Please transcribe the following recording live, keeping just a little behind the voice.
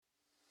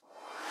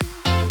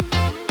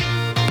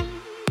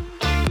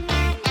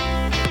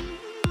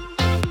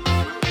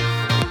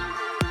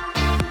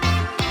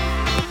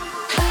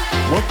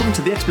Welcome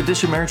to the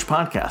Expedition Marriage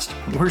Podcast.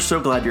 We're so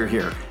glad you're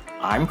here.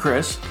 I'm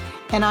Chris.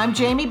 And I'm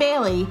Jamie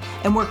Bailey,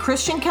 and we're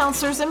Christian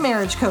counselors and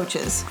marriage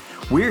coaches.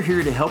 We're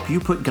here to help you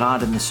put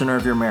God in the center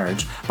of your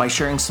marriage by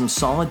sharing some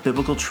solid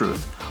biblical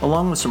truth,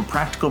 along with some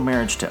practical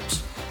marriage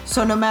tips.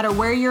 So no matter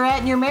where you're at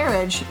in your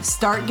marriage,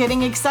 start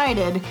getting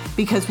excited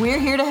because we're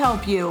here to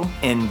help you.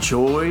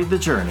 Enjoy the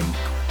journey.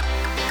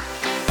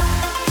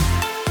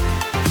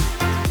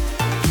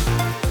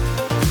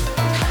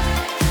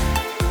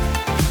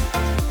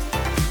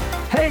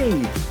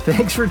 Hey,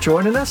 thanks for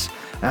joining us.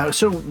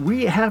 So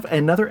we have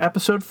another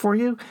episode for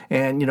you,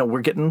 and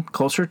we're getting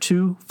closer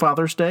to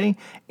Father's Day,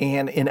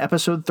 and in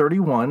episode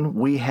 31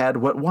 we had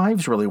what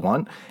wives really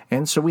want,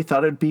 and so we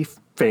thought it'd be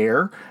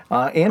fair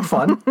and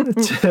fun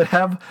to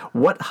have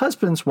what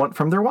husbands want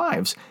from their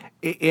wives.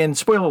 And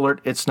spoiler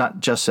alert, it's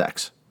not just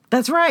sex.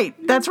 That's right.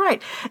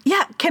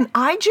 Yeah, can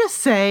I just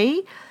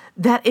say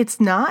that it's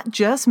not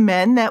just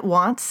men that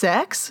want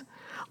sex?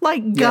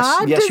 Like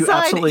God yes, designed, you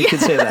absolutely can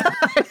say that.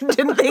 I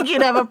didn't think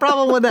you'd have a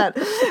problem with that.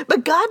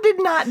 But God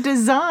did not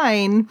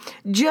design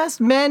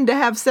just men to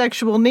have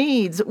sexual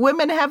needs.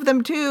 Women have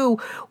them too.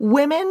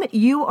 Women,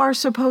 you are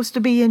supposed to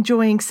be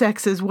enjoying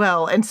sex as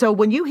well. And so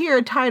when you hear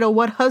a title,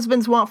 What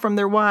Husbands Want from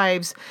Their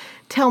Wives,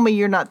 tell me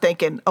you're not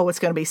thinking, oh, it's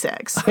going to be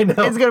sex. I know.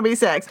 It's going to be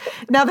sex.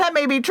 Now, that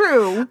may be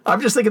true.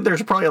 I'm just thinking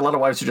there's probably a lot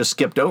of wives who just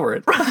skipped over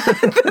it.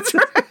 That's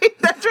right.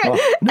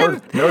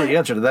 Well, know the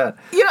answer to that.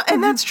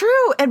 And that's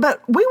true.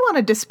 But we want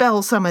to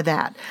dispel some of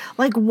that.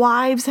 Like,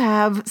 wives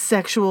have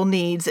sexual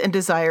needs and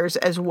desires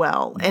as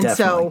well. And Definitely.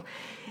 so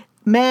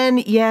men,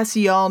 yes,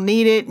 y'all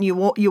need it and you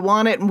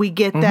want it and we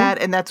get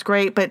that and that's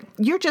great. But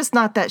you're just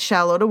not that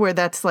shallow to where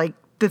that's like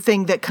the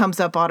thing that comes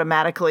up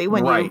automatically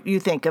when you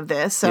think of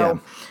this. So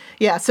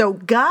yeah, so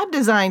God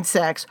designed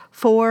sex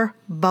for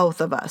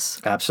both of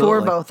us. Absolutely.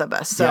 For both of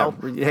us. So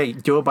hey,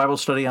 do a Bible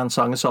study on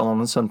Song of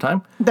Solomon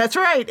sometime. That's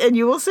right, and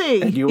you will see.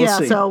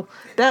 See. So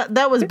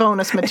that was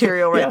bonus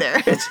material right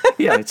there.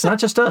 It's not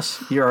just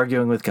us. You're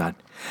arguing with God.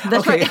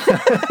 That's right.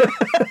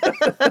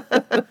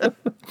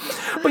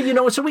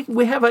 But so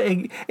we have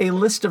a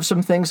list of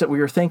some things that we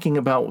were thinking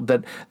about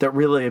that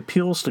really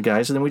appeals to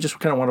guys, and then we just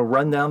kind of want to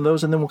run down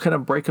those, and then we'll kind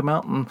of break them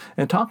out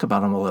and talk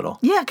about them a little.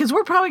 Yeah, because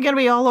we're probably going to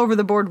be all over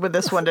the board with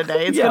this one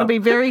today. It's going to be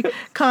very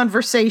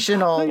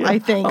conversational, I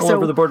think. All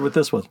over the board with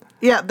this one.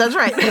 Yeah, that's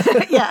right.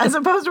 As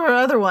opposed to our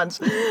other ones.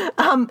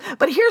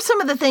 But here's some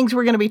of the things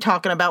we're going to be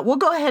talking about. We'll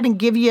go ahead and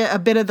give you a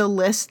bit of the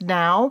list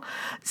now.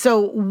 So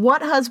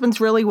what husbands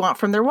really want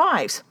from their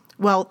wives?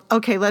 Well,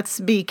 okay, let's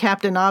be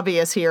Captain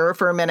Obvious here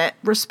for a minute.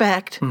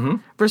 Respect. Mm-hmm.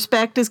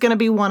 Respect is going to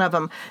be one of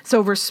them.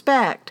 So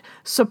respect,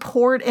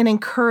 support, and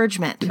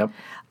encouragement. Yep.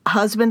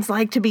 Husbands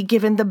like to be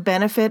given the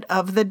benefit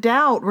of the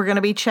doubt. We're going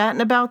to be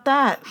chatting about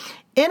that.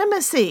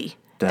 Intimacy.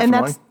 Definitely. And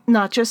that's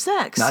not just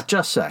sex. Not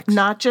just sex.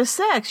 Not just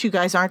sex. You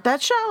guys aren't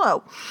that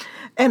shallow.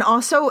 And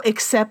also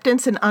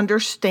acceptance and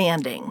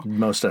understanding.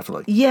 Most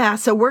definitely. Yeah,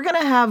 so we're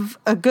going to have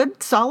a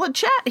good, solid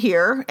chat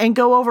here and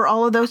go over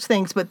all of those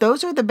things. But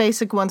those are the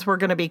basic ones we're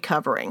going to be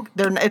covering.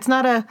 It's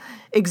not a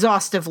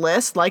exhaustive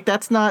list. Like,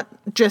 that's not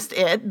just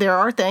it. There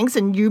are things,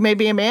 and you may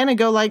be a man and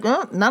go like,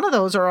 oh, none of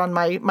those are on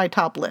my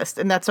top list,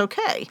 and that's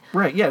okay.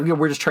 Right, yeah.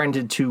 We're just trying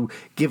to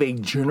give a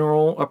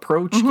general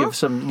approach, give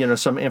some,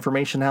 some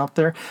information out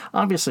there.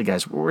 Obviously,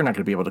 guys, we're not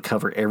going to be able to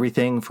cover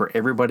everything for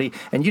everybody,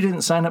 and you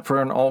didn't sign up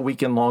for an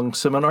all-weekend long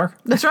seminar.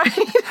 That's right.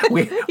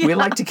 We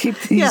like to keep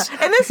these. Yeah,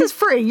 and this is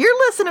free. You're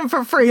listening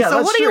for free, yeah,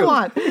 so what do you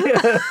want?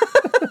 Yeah.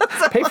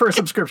 Pay for a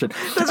subscription.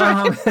 That's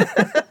right.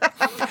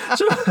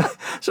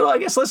 So I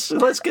guess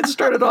let's get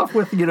started off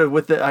with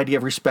with the idea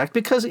of respect,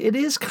 because it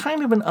is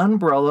kind of an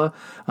umbrella,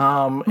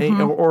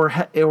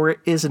 or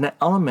is an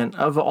element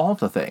of all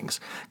the things.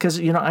 Because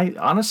I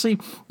honestly,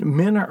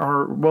 men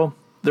are well.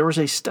 There was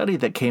a study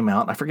that came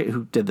out. I forget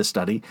who did the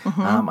study.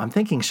 I'm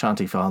thinking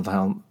Shanti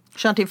Feldhahn.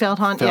 Shanti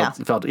Feldhahn, yeah.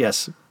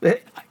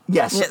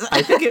 Yes.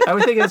 I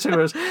would think that's who it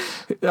was.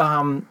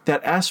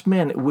 That asked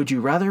men, would you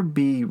rather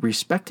be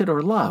respected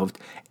or loved?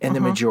 And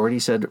the majority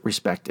said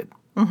respected,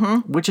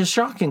 which is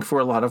shocking for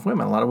a lot of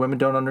women. A lot of women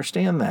don't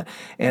understand that.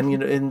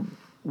 And, and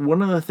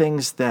one of the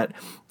things that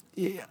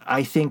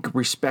I think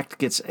respect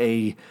gets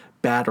a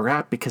bad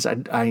rap, because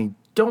I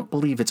don't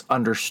believe it's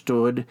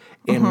understood,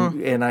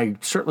 and I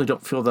certainly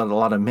don't feel that a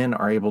lot of men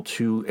are able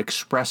to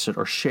express it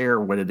or share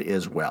what it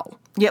is well.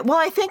 Yeah, well,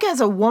 I think as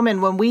a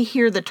woman, when we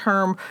hear the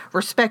term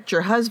respect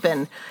your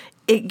husband,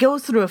 it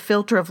goes through a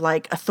filter of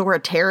like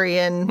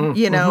authoritarian,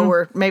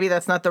 or maybe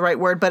that's not the right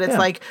word, but it's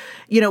like,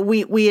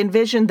 we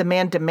envision the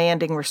man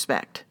demanding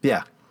respect.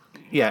 Yeah.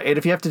 Yeah, and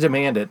if you have to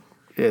demand it,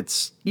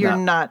 you're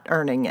not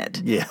earning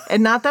it. Yeah.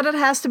 And not that it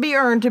has to be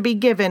earned to be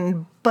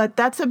given, but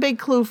that's a big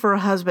clue for a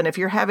husband if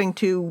you're having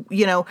to,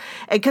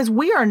 because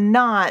we are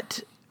not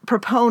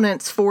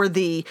proponents for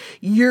the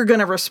 "you're going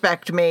to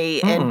respect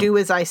me and do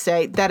as I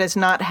say." That is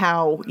not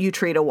how you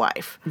treat a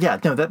wife. Yeah,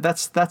 no,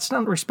 that's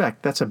not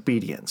respect. That's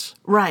obedience.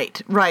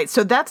 Right, right.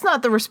 So that's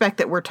not the respect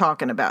that we're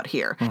talking about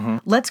here.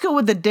 Let's go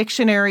with the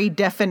dictionary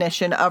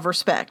definition of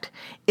respect.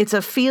 It's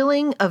a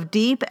feeling of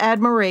deep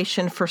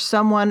admiration for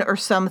someone or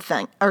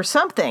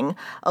something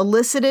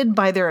elicited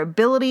by their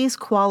abilities,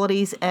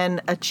 qualities,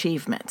 and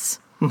achievements.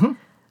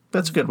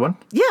 That's a good one.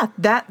 Yeah,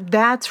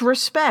 that's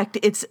respect.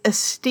 It's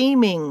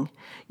esteeming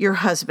your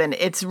husband.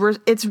 It's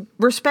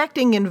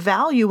respecting and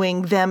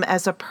valuing them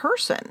as a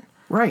person.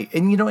 Right.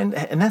 And,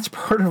 and that's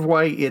part of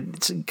why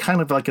it's kind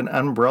of like an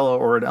umbrella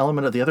or an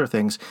element of the other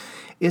things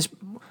is,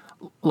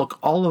 look,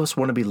 all of us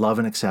want to be loved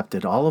and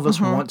accepted. All of us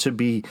want to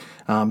be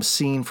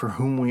seen for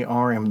whom we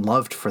are and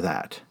loved for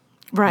that.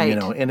 Right.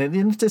 And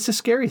it's a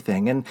scary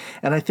thing. And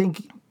I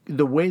think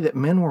the way that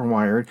men were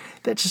wired,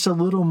 that's just a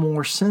little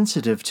more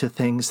sensitive to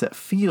things that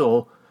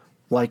feel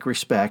like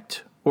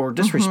respect or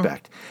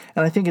disrespect.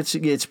 And I think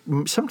it's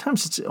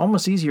sometimes it's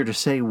almost easier to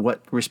say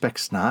what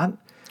respect's not.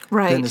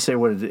 Right. Than to say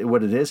what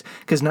it is,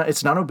 because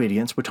it's not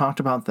obedience. We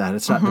talked about that.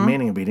 It's not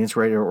demanding obedience,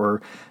 right?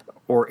 Or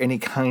any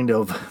kind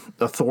of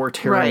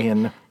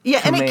authoritarian. Right.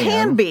 Yeah, command. and it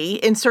can be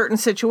in certain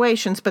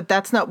situations, but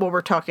that's not what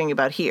we're talking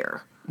about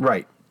here.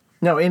 Right.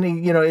 No, and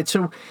it's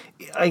so.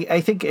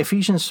 I think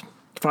Ephesians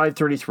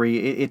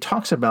 5:33 it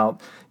talks about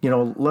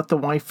let the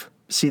wife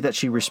see that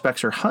she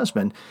respects her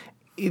husband,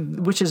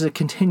 which is a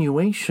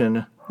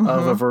continuation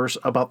of a verse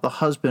about the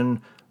husband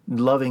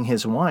loving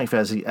his wife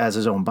as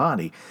his own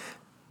body.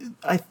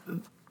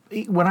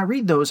 When I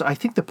read those, I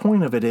think the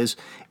point of it is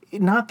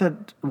not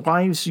that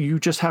wives, you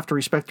just have to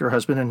respect your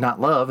husband and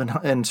not love,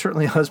 and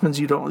certainly husbands,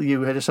 you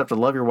just have to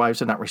love your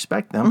wives and not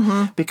respect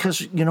them,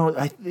 because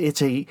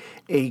it's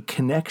a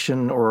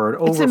connection or an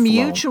overflow. It's a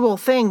mutual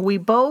thing. We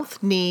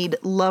both need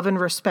love and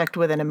respect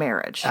within a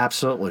marriage.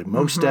 Absolutely,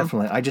 most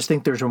definitely. I just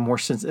think there's a more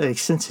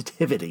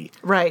sensitivity.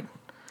 Right.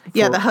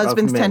 Yeah, the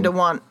husbands tend to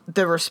want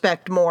the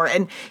respect more.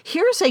 And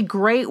here's a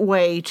great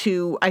way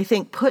to, I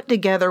think, put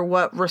together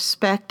what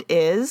respect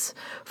is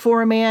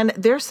for a man.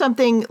 There's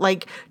something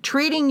like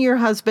treating your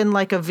husband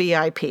like a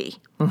VIP.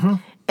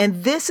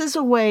 And this is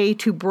a way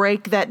to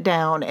break that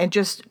down and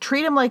just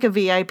treat him like a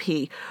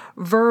VIP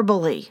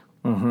verbally.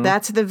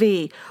 That's the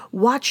V.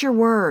 Watch your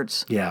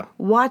words. Yeah.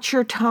 Watch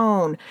your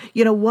tone.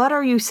 What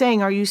are you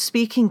saying? Are you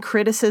speaking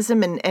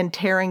criticism and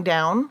tearing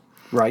down?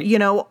 Right.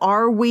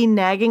 Are we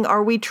nagging?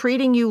 Are we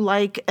treating you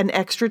like an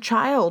extra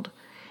child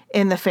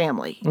in the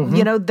family?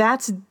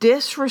 That's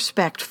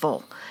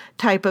disrespectful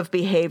type of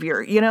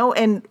behavior,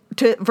 and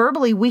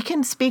verbally, we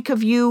can speak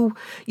of you,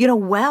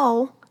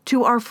 well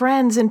to our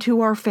friends and to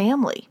our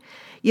family.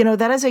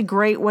 That is a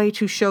great way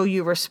to show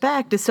you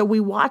respect. So we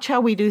watch how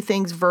we do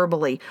things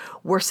verbally.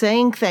 We're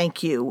saying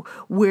thank you.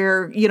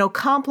 We're,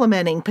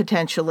 complimenting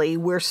potentially.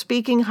 We're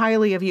speaking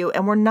highly of you,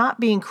 and we're not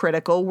being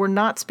critical. We're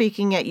not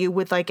speaking at you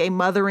with like a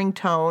mothering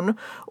tone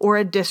or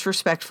a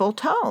disrespectful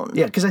tone.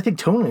 Yeah, because I think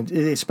tone,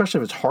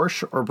 especially if it's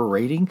harsh or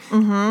berating,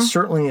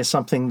 certainly is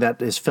something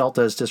that is felt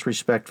as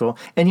disrespectful.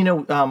 And,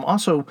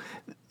 also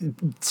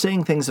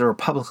saying things that are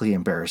publicly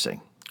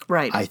embarrassing.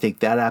 Right. I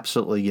think that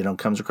absolutely,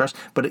 comes across.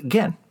 But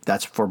again,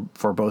 that's for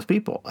both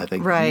people. I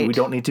think we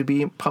don't need to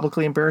be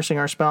publicly embarrassing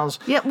our spouse.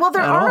 Yeah, well,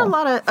 there are a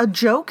lot of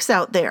jokes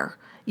out there.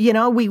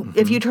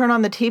 If you turn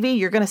on the TV,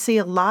 you're going to see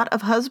a lot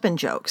of husband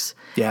jokes.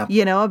 Yeah.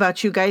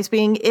 About you guys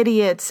being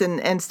idiots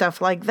and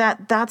stuff like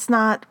that. That's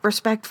not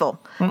respectful.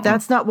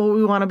 That's not what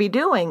we want to be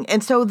doing.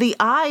 And so the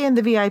I in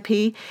the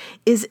VIP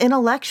is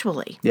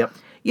intellectually. Yep.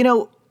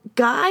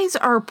 Guys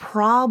are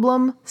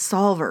problem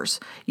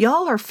solvers.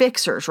 Y'all are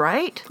fixers,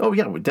 right? Oh,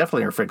 yeah, we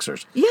definitely are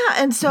fixers. Yeah,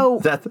 and so...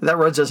 That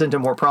runs us into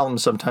more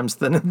problems sometimes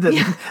than...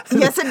 Yeah,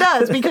 yes, it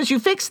does, because you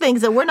fix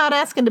things that we're not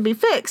asking to be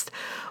fixed.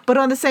 But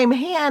on the same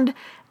hand,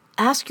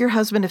 ask your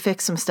husband to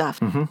fix some stuff.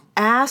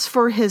 Ask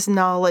for his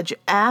knowledge.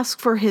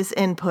 Ask for his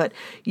input.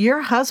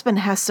 Your husband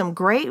has some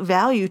great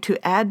value to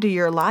add to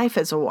your life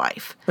as a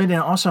wife. And it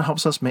also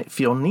helps us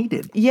feel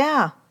needed.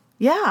 Yeah,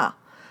 yeah.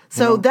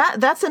 So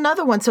that's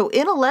another one. So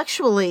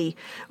intellectually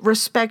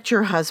respect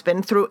your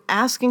husband through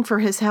asking for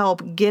his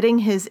help, getting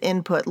his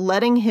input,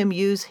 letting him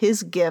use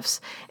his gifts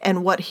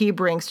and what he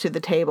brings to the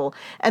table.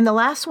 And the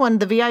last one,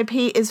 the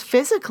VIP, is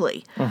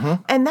physically.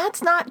 And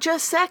that's not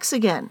just sex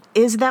again.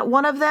 Is that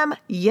one of them?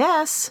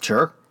 Yes.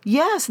 Sure.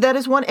 Yes, that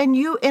is one. And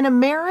you, in a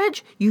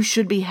marriage, you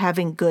should be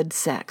having good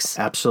sex.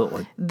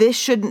 Absolutely. This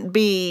shouldn't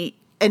be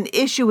an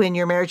issue in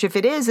your marriage. If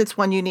it is, it's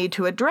one you need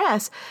to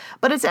address.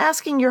 But it's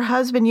asking your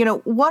husband,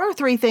 what are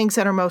 3 things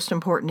that are most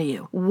important to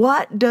you?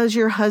 What does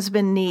your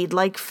husband need,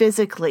 like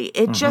physically?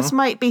 It just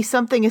might be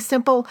something as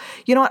simple,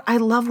 I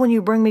love when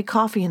you bring me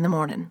coffee in the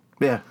morning.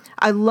 Yeah.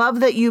 I love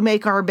that you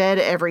make our bed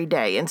every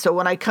day. And so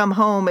when I come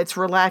home, it's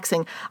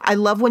relaxing. I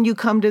love when you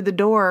come to the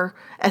door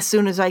as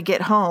soon as I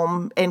get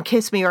home and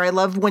kiss me. Or I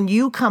love when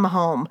you come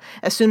home.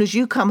 As soon as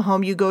you come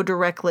home, you go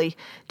directly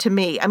to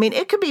me. I mean,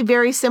 it could be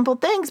very simple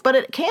things, but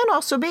it can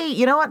also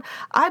be,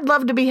 I'd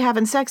love to be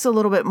having sex a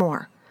little bit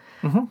more.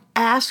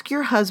 ask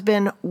your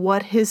husband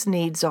what his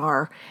needs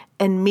are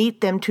and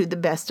meet them to the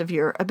best of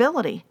your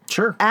ability.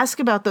 Sure. Ask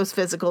about those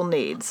physical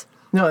needs.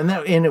 No,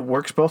 and it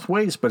works both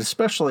ways, but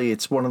especially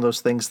it's one of those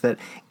things that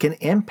can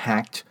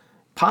impact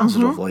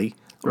positively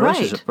the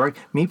relationship. Right.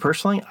 Me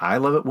personally, I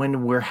love it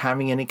when we're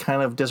having any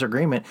kind of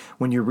disagreement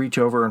when you reach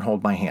over and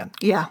hold my hand.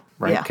 Yeah.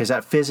 Right? Because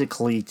that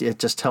physically, it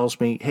just tells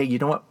me, hey, you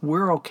know what?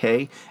 We're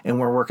okay, and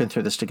we're working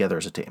through this together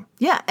as a team.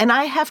 Yeah, and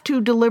I have to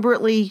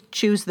deliberately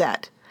choose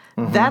that.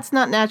 That's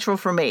not natural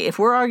for me. If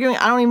we're arguing,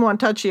 I don't even want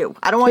to touch you.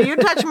 I don't want you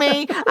to touch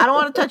me. I don't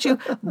want to touch you.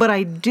 But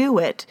I do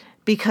it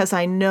because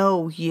I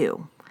know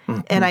you.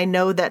 And I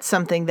know that's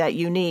something that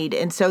you need.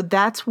 And so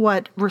that's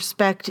what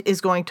respect is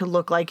going to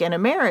look like in a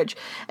marriage.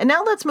 And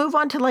now let's move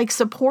on to like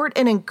support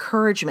and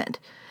encouragement.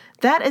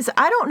 That is,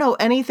 I don't know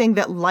anything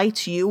that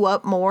lights you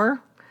up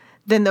more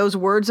than those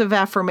words of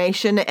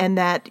affirmation, and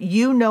that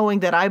you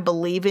knowing that I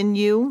believe in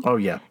you. Oh,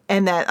 yeah.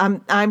 And that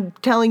I'm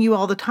telling you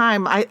all the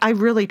time, I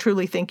really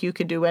truly think you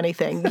can do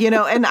anything, you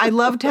know, and I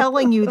love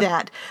telling you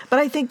that. But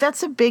I think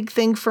that's a big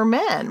thing for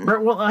men.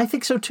 Right, well, I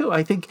think so too.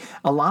 I think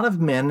a lot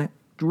of men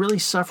really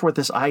suffer with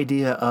this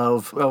idea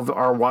of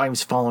our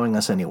wives following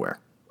us anywhere.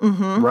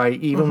 Right?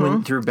 Even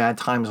when through bad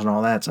times and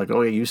all that, it's like,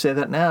 oh, yeah, you say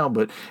that now,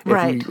 but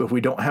if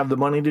we don't have the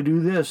money to do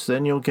this,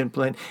 then you'll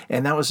complain.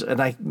 And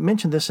I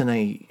mentioned this in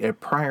a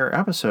prior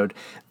episode,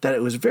 that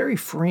it was very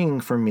freeing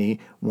for me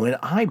when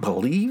I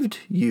believed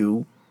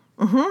you.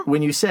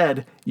 When you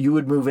said you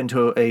would move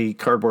into a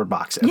cardboard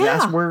box. And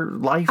that's where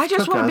life took us. I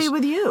just want to be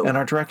with you. And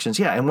our directions.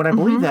 Yeah. And when I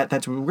believe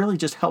that's really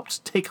just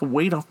helped take a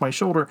weight off my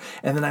shoulder.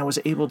 And then I was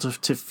able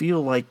to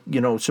feel like,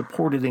 you know,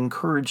 supported,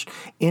 encouraged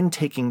in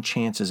taking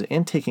chances,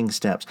 in taking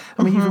steps.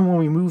 I mean, even when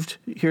we moved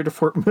here to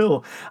Fort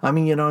Mill, I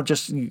mean, you know,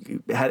 just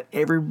had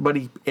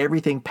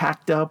everything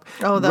packed up,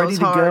 ready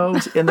to go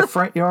in the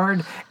front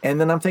yard.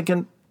 And then I'm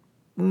thinking,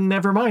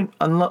 never mind,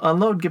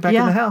 unload, get back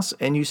in the house.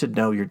 And you said,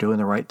 no, you're doing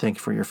the right thing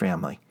for your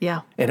family.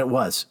 Yeah. And it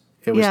was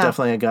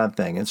definitely a God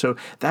thing. And so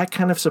that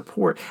kind of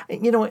support,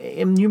 you know,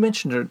 and you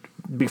mentioned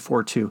it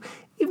before too,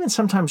 even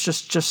sometimes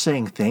just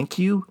saying thank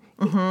you,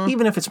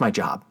 even if it's my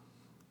job.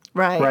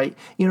 Right.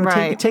 You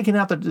know, taking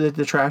out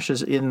the trash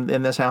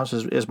in this house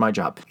is my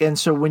job. And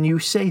so when you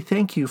say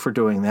thank you for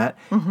doing that,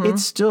 it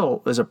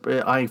still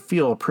I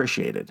feel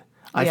appreciated.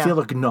 I feel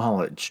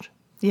acknowledged.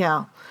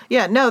 Yeah.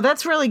 Yeah, no,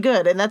 that's really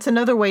good. And that's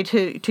another way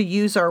to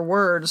use our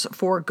words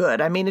for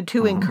good. I mean,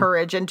 to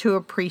encourage and to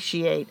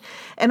appreciate.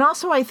 And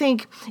also, I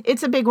think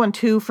it's a big one,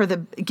 too, for the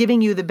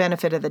giving you the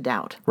benefit of the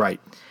doubt. Right.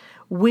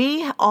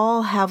 We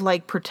all have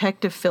like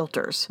protective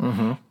filters,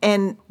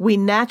 and we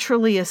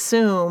naturally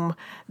assume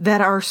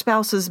that our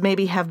spouses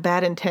maybe have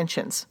bad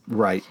intentions.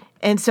 Right.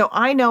 And so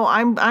I know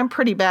I'm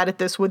pretty bad at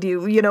this with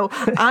you. You know,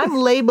 I'm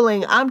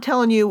labeling, I'm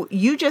telling you,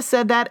 you just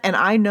said that, and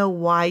I know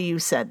why you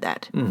said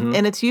that.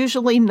 And it's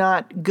usually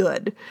not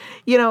good.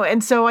 You know,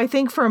 and so I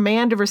think for a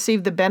man to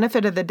receive the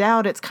benefit of the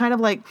doubt, it's kind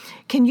of like,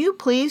 can you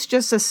please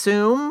just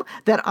assume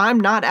that I'm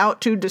not out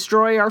to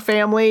destroy our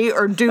family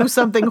or do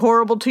something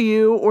horrible to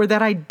you, or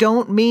that I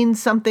don't mean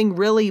something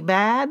really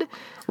bad?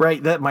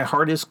 Right, that my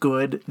heart is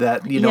good,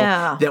 that, you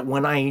know, that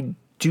when I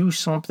do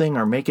something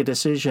or make a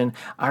decision,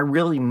 I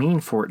really mean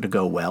for it to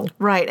go well.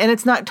 Right, and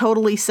it's not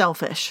totally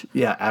selfish.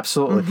 Yeah,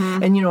 absolutely.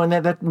 And, you know, and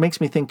that makes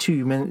me think, too,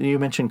 you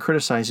mentioned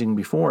criticizing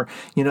before,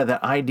 you know,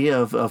 that idea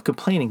of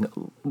complaining.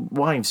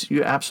 Wives,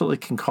 you absolutely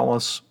can call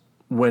us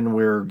when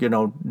we're, you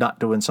know, not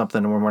doing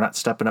something, when we're not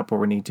stepping up where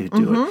we need to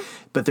do it.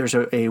 But there's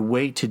a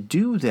way to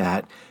do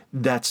that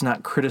that's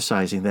not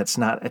criticizing, that's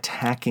not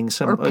attacking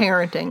or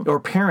parenting.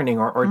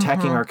 Or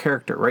attacking our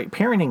character, right?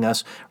 Parenting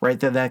us, right,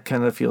 that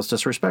kind of feels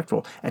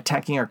disrespectful.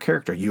 Attacking our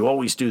character, you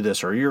always do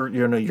this, or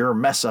you're a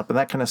mess up, and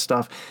that kind of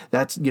stuff,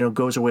 that's, you know,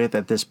 goes away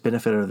at this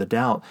benefit of the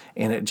doubt,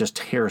 and it just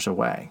tears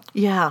away.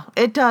 Yeah,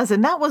 it does.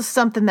 And that was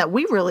something that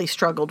we really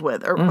struggled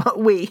with, or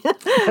we,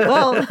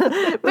 well,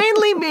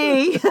 mainly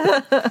me.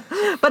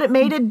 But it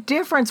made a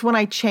difference when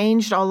I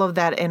changed all of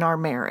that in our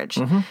marriage,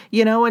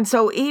 you know, and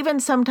so even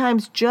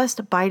sometimes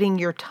just biting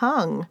your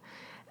tongue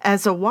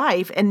as a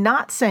wife and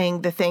not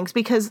saying the things,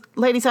 because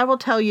ladies, I will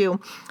tell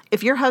you,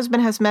 if your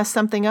husband has messed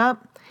something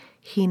up,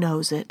 he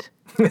knows it.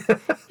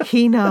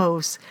 He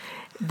knows.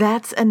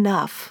 That's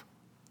enough.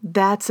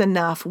 That's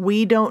enough.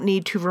 We don't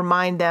need to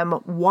remind them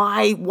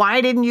why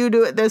didn't you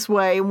do it this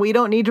way? And we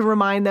don't need to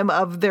remind them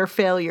of their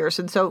failures.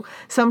 And so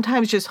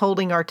sometimes just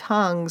holding our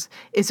tongues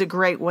is a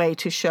great way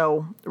to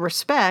show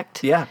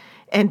respect. Yeah.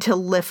 And to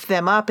lift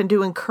them up and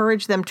to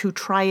encourage them to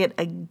try it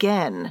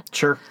again.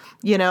 Sure.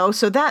 You know,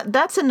 so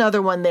that's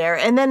another one there.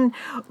 And then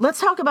let's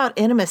talk about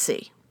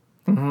intimacy.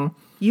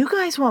 You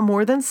guys want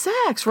more than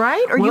sex,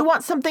 right? Or you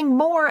want something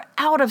more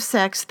out of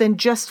sex than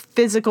just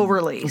physical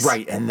release.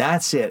 Right, and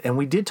that's it. And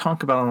we did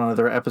talk about it on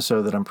another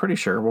episode that I'm pretty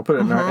sure, we'll put it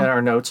in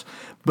our notes,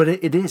 but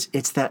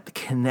it's that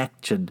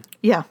connection.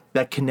 Yeah.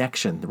 That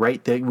connection,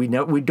 right? That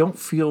we don't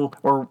feel,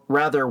 or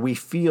rather we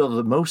feel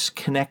the most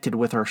connected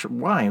with our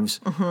wives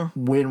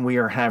when we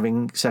are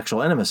having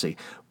sexual intimacy.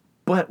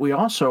 But we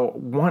also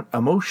want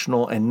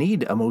emotional and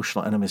need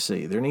emotional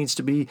intimacy. There needs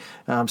to be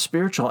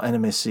spiritual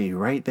intimacy,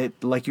 right?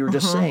 That, like you were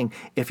just saying,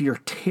 if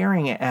you're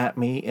tearing at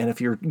me and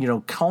if you're,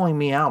 calling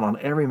me out on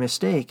every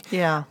mistake,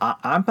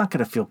 I'm not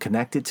going to feel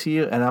connected to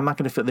you, and I'm not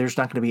going to feel there's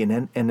not going to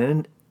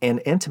be an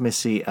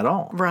intimacy at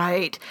all.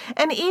 Right.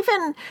 And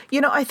even,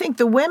 I think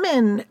the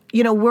women,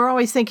 we're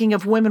always thinking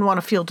of women want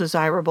to feel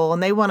desirable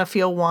and they want to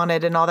feel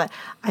wanted and all that.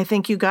 I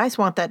think you guys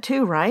want that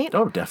too, right?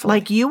 Oh, definitely.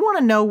 Like you want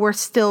to know we're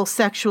still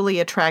sexually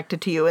attracted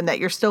to you and that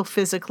you're still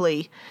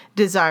physically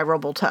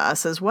desirable to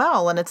us as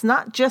well. And it's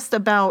not just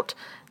about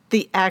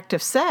the act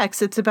of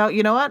sex. It's about,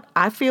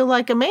 I feel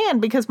like a man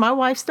because my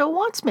wife still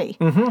wants me.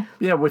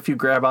 Mm-hmm. Yeah, if you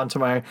grab onto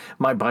my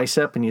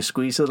bicep and you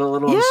squeeze it a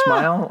little and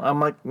smile,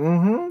 I'm like,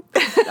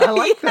 I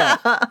like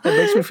that. It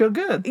makes me feel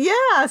good.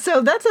 Yeah,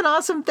 so that's an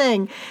awesome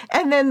thing.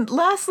 And then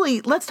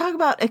lastly, let's talk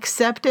about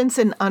acceptance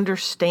and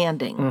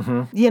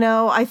understanding.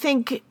 I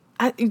think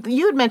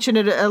you had mentioned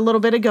it a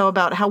little bit ago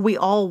about how we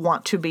all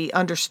want to be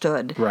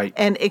understood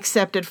and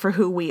accepted for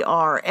who we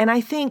are. And I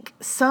think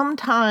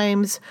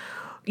sometimes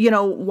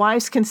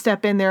wives can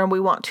step in there and we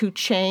want to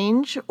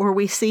change or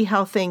we see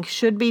how things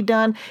should be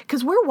done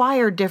because we're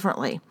wired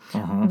differently.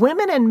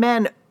 Women and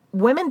men,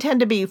 women tend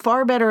to be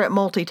far better at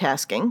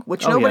multitasking,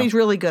 which nobody's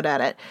really good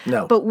at it.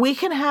 No. But we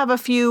can have a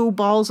few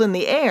balls in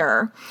the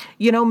air.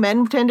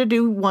 Men tend to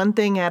do one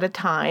thing at a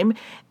time.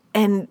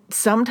 And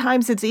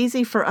sometimes it's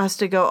easy for us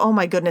to go, oh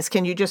my goodness,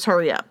 can you just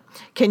hurry up?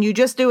 Can you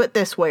just do it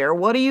this way? Or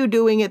what are you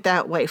doing it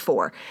that way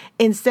for?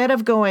 Instead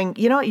of going,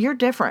 you're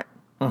different.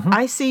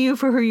 I see you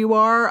for who you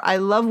are. I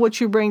love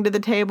what you bring to the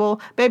table.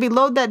 Baby,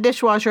 load that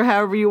dishwasher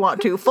however you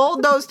want to.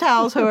 Fold those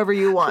towels however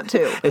you want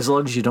to. As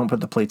long as you don't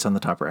put the plates on the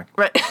top rack.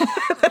 Right.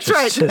 That's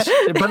right.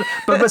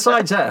 But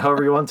besides that,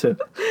 however you want to.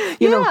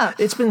 You know,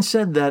 it's been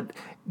said that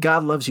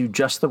God loves you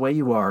just the way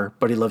you are,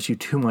 but he loves you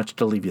too much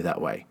to leave you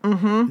that way.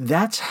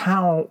 That's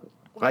how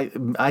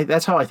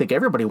that's how I think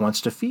everybody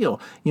wants to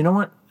feel. You know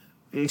what?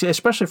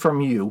 Especially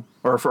from you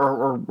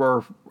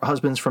or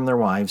husbands from their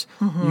wives,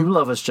 you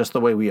love us just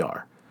the way we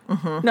are.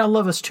 Now,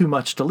 love us too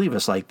much to leave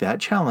us like that.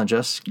 Challenge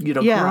us,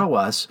 grow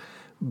us,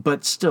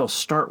 but still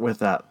start with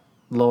that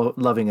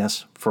loving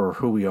us for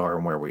who we are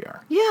and where we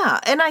are.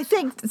 Yeah, and I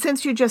think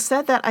since you just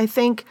said that, I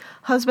think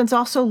husbands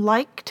also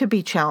like to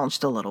be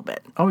challenged a little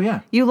bit. Oh,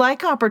 yeah. You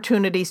like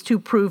opportunities to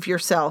prove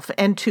yourself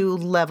and to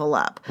level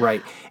up.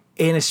 Right.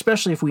 And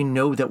especially if we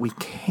know that we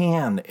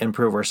can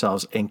improve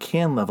ourselves and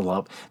can level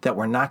up, that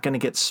we're not going to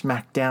get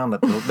smacked down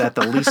at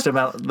the least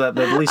amount, the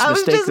least mistake that we make. I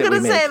was just going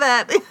to say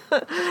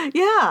that.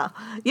 Yeah.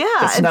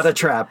 It's not a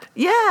trap.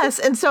 Yes.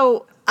 And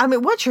so, I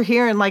mean, what you're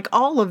hearing, like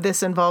all of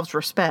this involves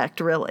respect,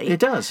 really. It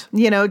does.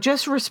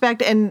 Just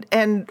respect.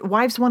 And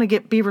wives want to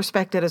be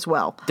respected as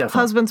well. Definitely.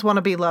 Husbands want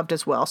to be loved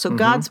as well. So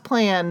God's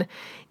plan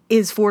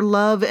is for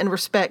love and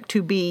respect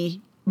to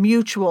be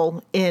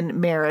mutual in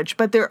marriage,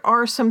 but there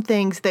are some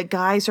things that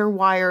guys are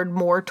wired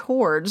more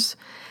towards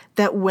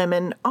that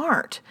women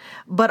aren't.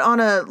 But on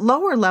a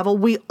lower level,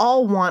 we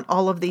all want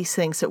all of these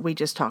things that we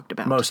just talked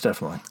about. Most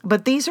definitely.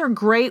 But these are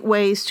great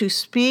ways to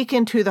speak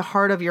into the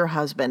heart of your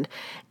husband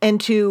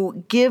and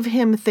to give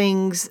him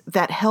things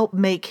that help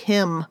make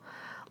him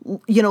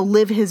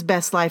live his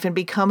best life and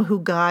become who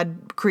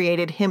God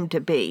created him to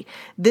be.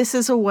 This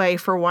is a way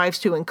for wives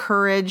to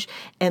encourage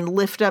and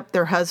lift up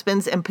their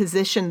husbands and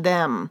position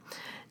them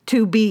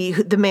to be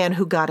the man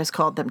who God has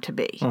called them to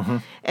be.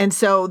 And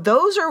so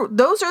those are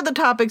the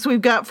topics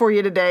we've got for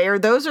you today, or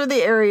those are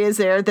the areas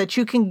there that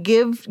you can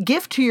give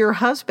to your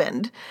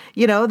husband,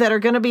 that are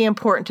going to be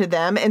important to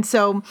them. And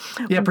so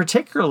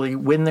particularly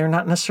when they're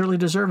not necessarily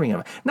deserving of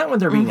it. Not when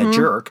they're being a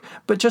jerk,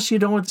 but just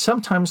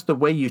sometimes the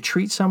way you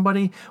treat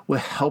somebody will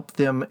help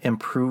them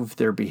improve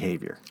their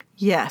behavior.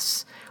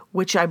 Yes,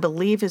 which I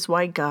believe is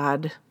why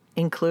God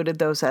included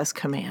those as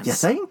commands. You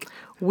think?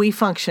 We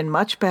function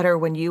much better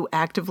when you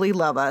actively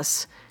love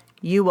us.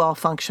 You all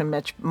function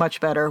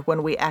much better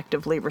when we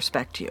actively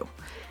respect you.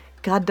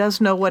 God does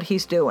know what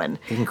he's doing.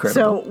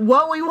 Incredible. So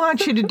what we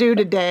want you to do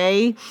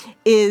today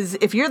is,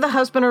 if you're the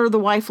husband or the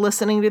wife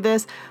listening to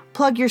this,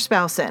 plug your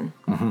spouse in.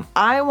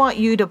 I want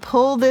you to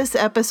pull this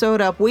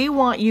episode up. We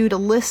want you to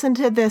listen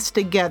to this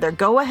together.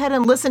 Go ahead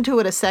and listen to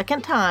it a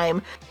second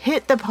time.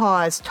 Hit the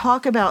pause.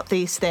 Talk about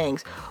these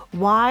things.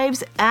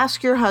 Wives,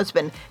 ask your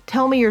husband,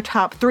 tell me your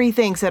top 3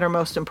 things that are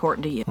most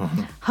important to you.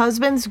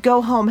 Husbands,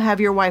 go home, have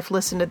your wife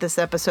listen to this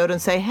episode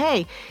and say,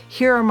 hey,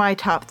 here are my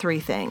top 3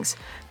 things.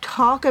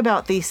 Talk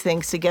about these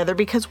things together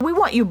because we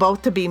want you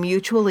both to be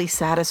mutually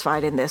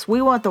satisfied in this.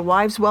 We want the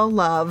wives well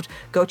loved.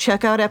 Go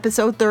check out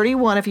episode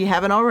 31 if you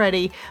haven't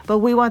already, but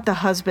we want the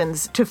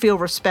husbands to feel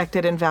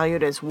respected and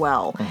valued as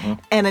well.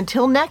 And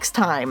until next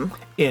time,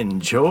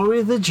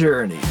 enjoy the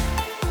journey.